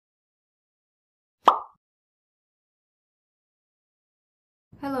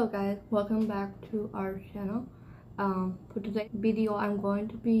Hello guys, welcome back to our channel. For today's video, I'm going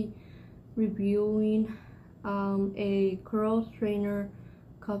to be reviewing a curl strainer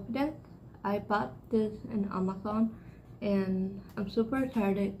Confidence. I bought this in Amazon and I'm super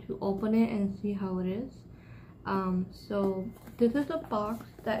excited to open it and see how it is. So this is the box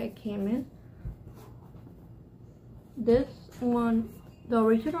that it came in. This one, the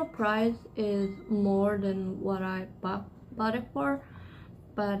original price is more than what I bought it for,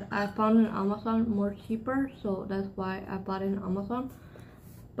 but I found it on Amazon more cheaper, so that's why I bought it on Amazon.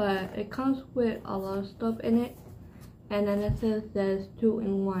 But it comes with a lot of stuff in it, and then it says there's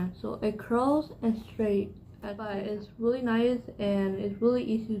 2-in-1, so it curls and straight, but it's really nice and it's really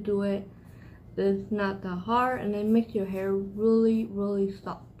easy to do it. It's not that hard, and it makes your hair really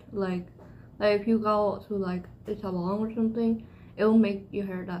soft. Like if you go to like a salon or something, it will make your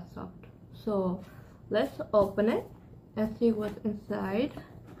hair that soft. So let's open it and see what's inside.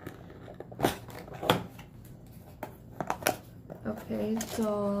 Okay,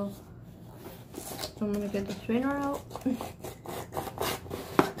 so I'm gonna get the strainer out.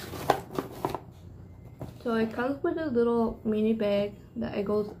 So it comes with a little mini bag that it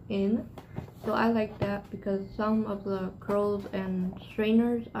goes in. So I like that because some of the curls and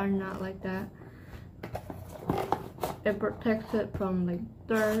strainers are not like that. It protects it from like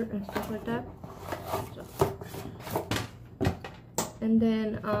dirt and stuff like that. So, and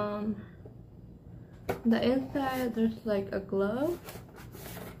then the inside there's like a glove.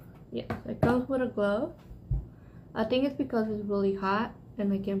 Yes, it comes with a glove. I think it's because it's really hot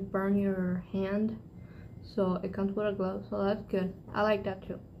and it can burn your hand, so it comes with a glove, so that's good. I like that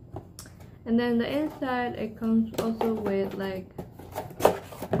too. And then the inside, it comes also with like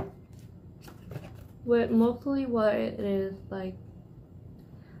mostly what it is like.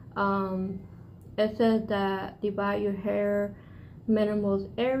 It says that divide your hair minimal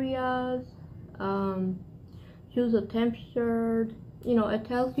areas, choose a temperature. You know, it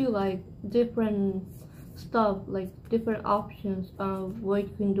tells you like different stuff, like different options of what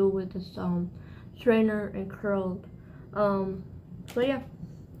you can do with this strainer and curled. So yeah,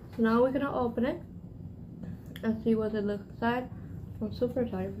 so now we're gonna open it and see what it looks like. I'm super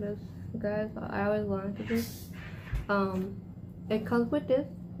excited for this, guys. I always wanted to do this. It comes with this.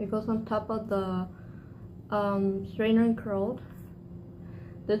 It goes on top of the strainer and curled.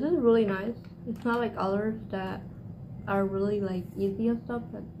 This is really nice. It's not like others that are really like easy and stuff,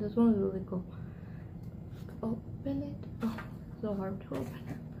 but this one is really cool. Open it. Oh, so hard to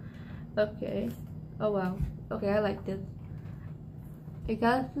open. Okay. Oh wow. Okay, I like this. It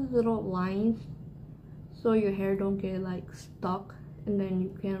got these little lines so your hair don't get like stuck, and then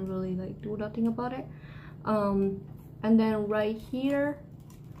you can't really like do nothing about it. And then right here,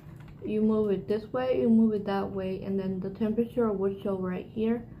 you move it this way, you move it that way, and then the temperature would show right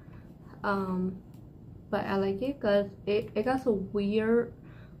here. But I like it because it got a weird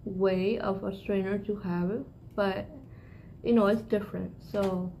way of a strainer to have it, but you know, it's different,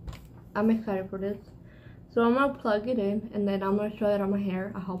 so I'm excited for this. So I'm gonna plug it in and then I'm gonna try it on my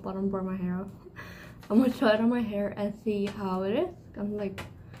hair. I hope I don't burn my hair off. I'm gonna try it on my hair and see how it is.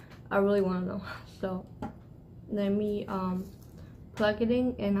 I really want to know. So let me plug it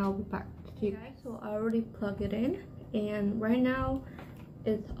in and I'll be back to you guys. So I already plugged it in and right now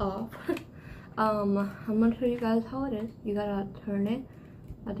it's off. I'm gonna show you guys how it is. You gotta turn it,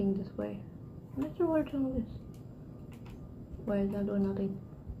 I think this way. I'm not sure where to turn this. Why is that doing nothing?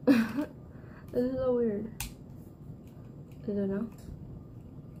 This is so weird. Is it now?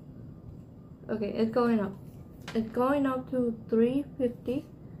 Okay, it's going up. It's going up to 350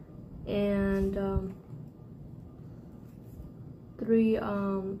 and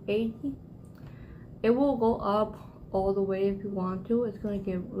 380. It will go up all the way if you want to. It's gonna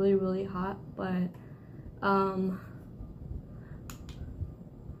get really hot, but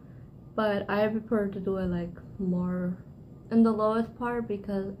I prefer to do it like more in the lowest part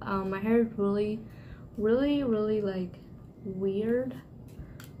because my hair is really like weird,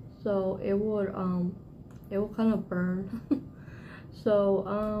 so it will kind of burn.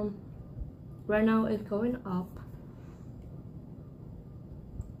 So right now it's going up.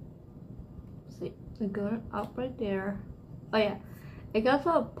 See, it's going up right there. Oh yeah, it got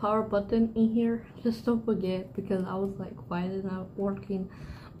a power button in here, just don't forget, because I was like, why is it not working?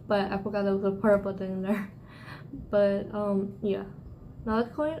 But I forgot there was a power button in there. But yeah, now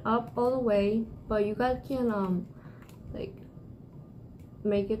it's going up all the way, but you guys can like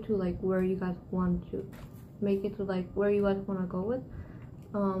make it to like where you guys want to make it to, like where you guys want to go with.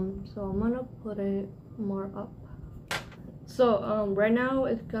 So I'm gonna put it more up. So right now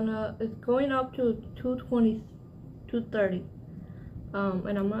it's going up to 220, 230.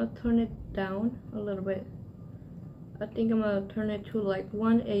 And I'm gonna turn it down a little bit. I think I'm gonna turn it to like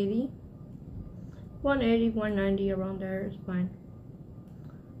 180, 190 around there is fine.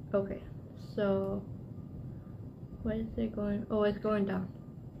 Okay, so where is it going? Oh, it's going down.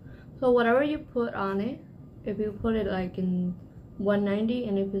 So whatever you put on it, if you put it like in 190,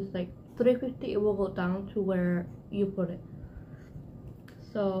 and if it's like 350, it will go down to where you put it.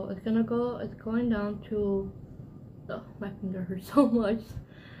 So it's going down to, oh, my finger hurts so much.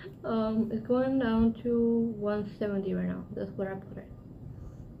 It's going down to 170 right now. That's where I put it.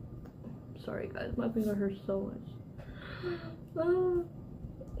 Sorry guys, my finger hurts so much.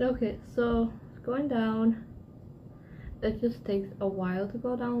 Okay, so it's going down. It just takes a while to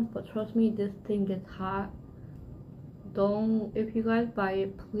go down, but trust me, this thing gets hot. If you guys buy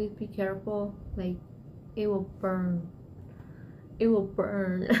it, please be careful. Like, it will burn. It will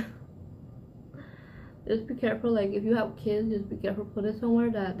burn. Just be careful. Like, if you have kids, just be careful. Put it somewhere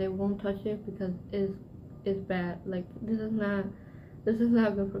that they won't touch it, because it's bad. Like, this is not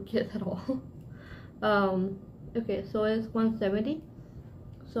good for kids at all. Okay, so it's 170.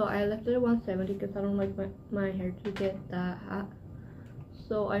 So I left it at 170 because I don't like my hair to get that hot.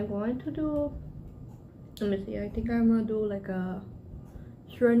 So I'm going to do, let me see, I think I'm gonna do like a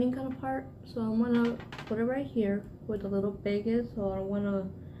straightening kind of part. So I'm gonna put it right here where the little bag is, so I don't wanna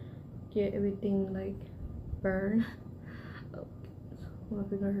get everything like burn. Oh, my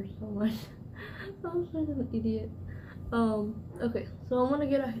finger hurts so much. I'm such an idiot. Okay, so I'm gonna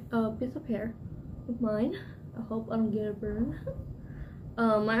get a piece of hair of mine. I hope I don't get it burned.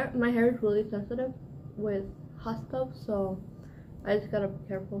 My hair is really sensitive with hot stuff, so I just gotta be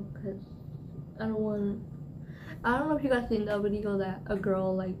careful, because I don't know if you guys seen the video that a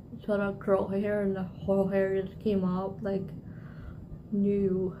girl like tried to curl her hair and the whole hair just came out. Like,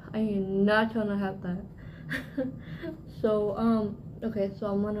 no, I am not trying to have that. So okay, so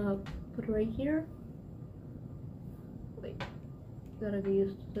I'm gonna put it right here. Wait, gotta get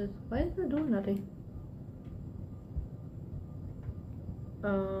used to this. Why is it doing nothing?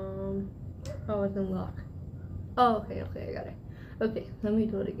 Oh, it's in lock. Oh, okay, I got it. Okay, let me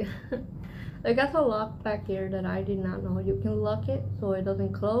do it again. I got a lock back here that I did not know. You can lock it so it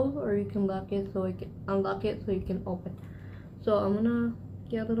doesn't close, or you can lock it so it can unlock it so you can open. So I'm gonna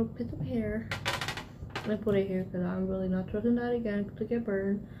get a little piece of hair and put it here, because I'm really not trusting that again to get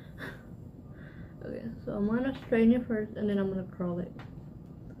burned. Okay, so I'm gonna straighten it first, and then I'm gonna curl it.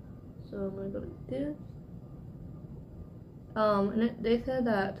 So I'm gonna go like this. And they said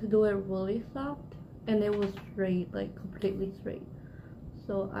that to do it really soft, and it was straight, like completely straight.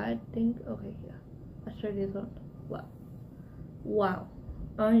 So I think, okay, yeah, I'll show you this one. Wow,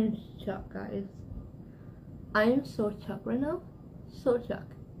 I'm shocked, guys. I am so shocked right now, so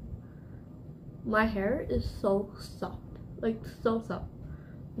shocked. My hair is so soft, like so soft.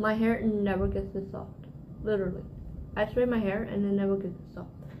 My hair never gets this soft, literally. I straighten my hair and it never gets this soft.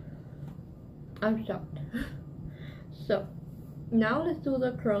 I'm shocked. So now let's do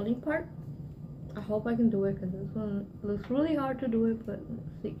the curling part. I hope I can do it, because this one looks really hard to do it, but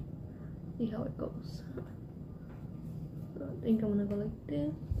let's see how it goes. So I think I'm gonna go like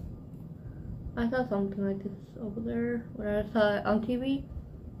this. I saw something like this over there when I saw it on TV,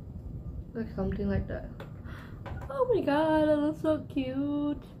 like something like that. Oh my god, that looks so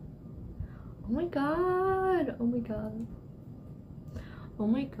cute. Oh my god, oh my god, oh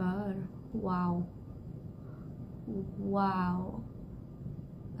my god, wow. Wow,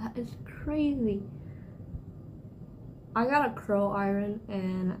 that is crazy. I got a curl iron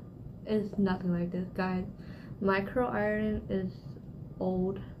and it's nothing like this, guys. My curl iron is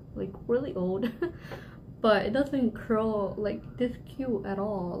old, like really old. But it doesn't curl like this cute at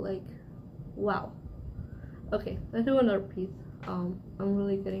all. Like, wow. Okay, let's do another piece. I'm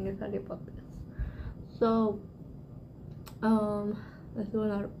really getting excited about this. So let's do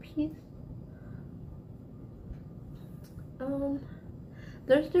another piece.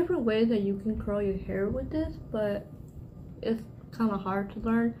 There's different ways that you can curl your hair with this, but it's kind of hard to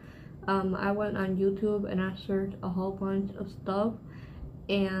learn. I went on YouTube and I searched a whole bunch of stuff,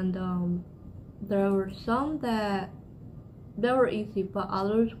 and there were some that were easy, but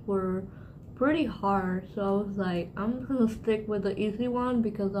others were pretty hard. So I was like, I'm gonna stick with the easy one,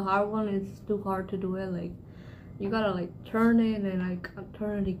 because the hard one is too hard to do it. Like, you gotta like turn it and like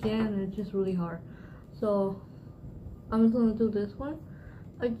turn it again, and it's just really hard. So I'm just gonna do this one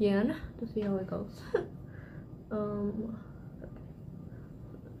again to see how it goes.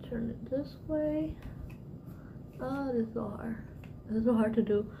 Turn it this way. Oh, this is so hard. This is so hard to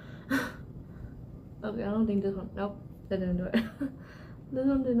do. Okay, I don't think this one. Nope, that didn't do it. This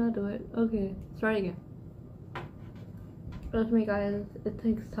one did not do it. Okay, let's try it again. Trust me guys, it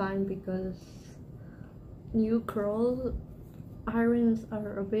takes time because new curls irons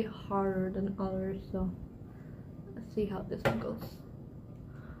are a bit harder than others, so let's see how this one goes.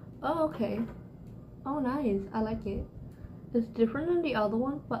 Oh, okay. Oh, nice. I like it. It's different than the other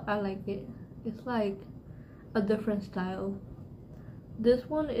one, but I like it. It's like a different style. This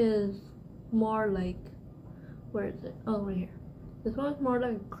one is more like, where is it? Oh, right here. This one is more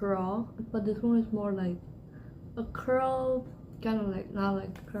like a curl, but this one is more like a curl, kind of like, not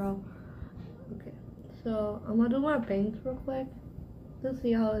like a curl. Okay, so I'm gonna do my bangs real quick to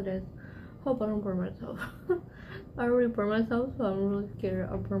see how it is. Hope I don't burn myself. I already burned myself, so I'm really scared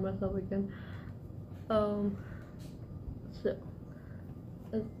I'll burn myself again. So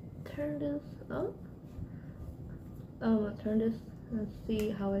let's turn this up. I'm gonna turn this and see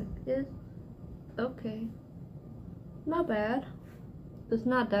how it is. Okay, not bad. It's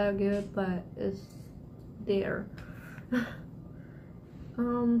not that good, but it's there.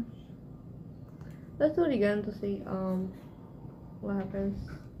 Let's do it again to see what happens.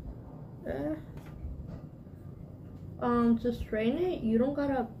 To strain it, you don't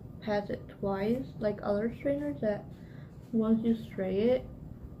gotta pass it twice like other strainers that once you straight it,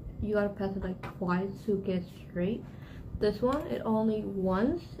 you gotta pass it like twice to get straight. This one, it only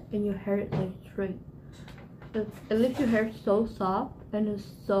once and your hair is like straight. It leaves your hair so soft and it's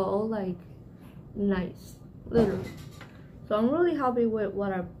so like nice, literally. So I'm really happy with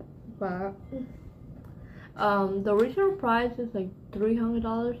what I bought. The original price is like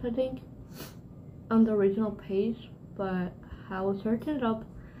 $300, I think, on the original page, but I was searching it up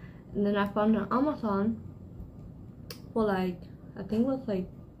and then I found it on Amazon for like, I think it was like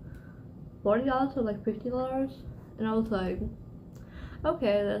 $40 or like $50, and I was like,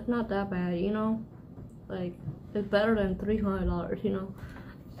 okay, that's not that bad, you know, like it's better than $300, you know.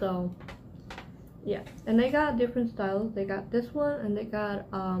 So yeah, and they got different styles. They got this one and they got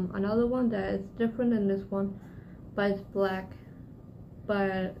another one that is different than this one, but it's black,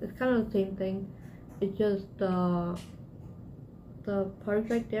 but it's kind of the same thing. It's just the parts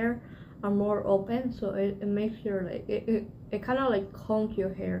right there are more open, so it makes your like it kind of like combs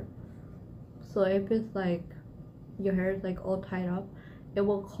your hair. So if it's like your hair is like all tied up, it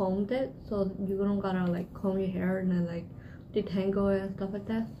will comb it, so you don't gotta like comb your hair and then like detangle it and stuff like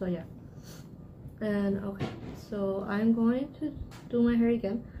that. So yeah. And okay, so I'm going to do my hair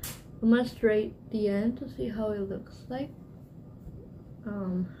again. I'm gonna straighten the end to see how it looks like.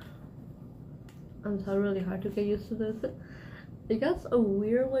 It's really hard to get used to this. It got a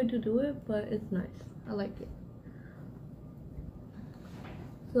weird way to do it, but it's nice. I like it.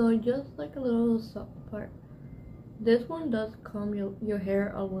 So just like a little soft part. This one does comb your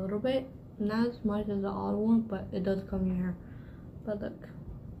hair a little bit, not as much as the other one, but it does comb your hair. But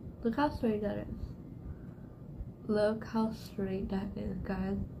look how straight that is. Look how straight that is,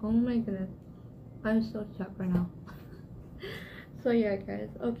 guys. Oh my goodness, I'm so shocked right now. So yeah guys,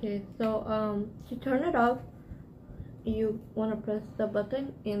 okay, so to turn it off, you want to press the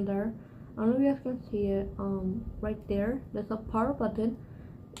button in there. I don't know if you guys can see it, right there there's a power button.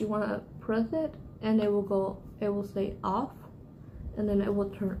 You want to press it and it will say off, and then it will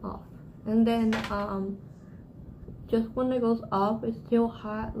turn off, and then just when it goes off, it's still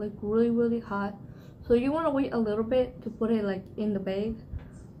hot, like really hot. So you want to wait a little bit to put it like in the bag,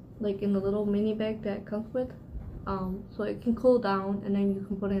 like in the little mini bag that it comes with, so it can cool down and then you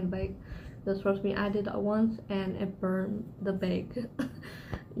can put it in the bag. Because trust me, I did that once and it burned the bag.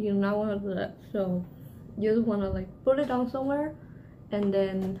 You do not want to do that. So you just want to like put it down somewhere and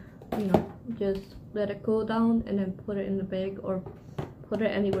then, you know, just let it cool down and then put it in the bag or put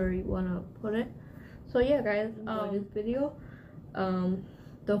it anywhere you want to put it. So yeah guys, enjoy this video.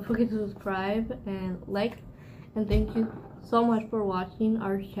 Don't forget to subscribe and like, and thank you so much for watching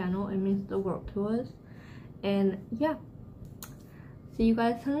our channel. It means the world to us. And yeah, see you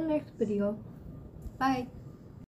guys in the next video. Bye.